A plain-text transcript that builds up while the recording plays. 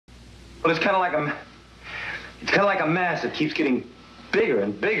Well, it's kind of like a mass that keeps getting bigger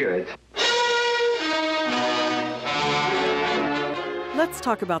and bigger. Let's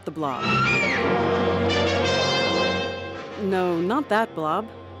talk about the blob. No, not that blob.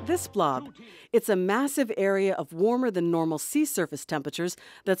 This blob. It's a massive area of warmer than normal sea surface temperatures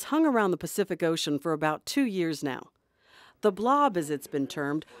that's hung around the Pacific Ocean for about 2 years now. The blob, as it's been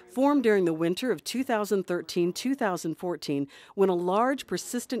termed, formed during the winter of 2013-2014 when a large,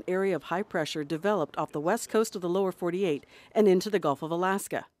 persistent area of high pressure developed off the west coast of the lower 48 and into the Gulf of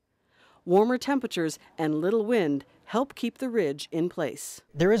Alaska. Warmer temperatures and little wind help keep the ridge in place.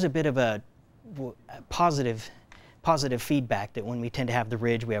 There is a bit of a positive feedback that when we tend to have the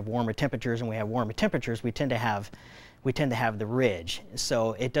ridge, we have warmer temperatures, and we have warmer temperatures, we tend to have the ridge.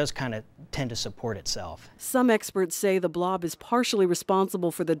 So it does kind of tend to support itself. Some experts say the blob is partially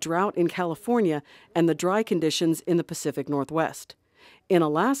responsible for the drought in California and the dry conditions in the Pacific Northwest. In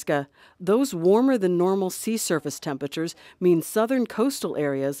Alaska, those warmer than normal sea surface temperatures mean southern coastal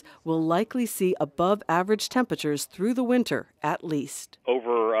areas will likely see above average temperatures through the winter, at least.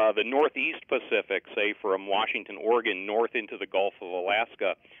 Over the northeast Pacific, say from Washington, Oregon, north into the Gulf of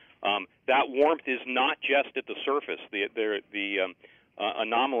Alaska, that warmth is not just at the surface. The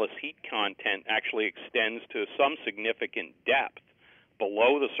anomalous heat content actually extends to some significant depth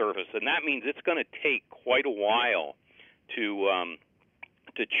below the surface, and that means it's going to take quite a while to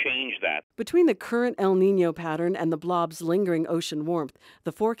change that. Between the current El Nino pattern and the blob's lingering ocean warmth,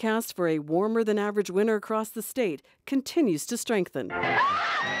 the forecast for a warmer than average winter across the state continues to strengthen.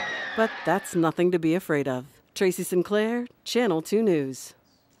 But that's nothing to be afraid of. Tracy Sinclair, Channel 2 News.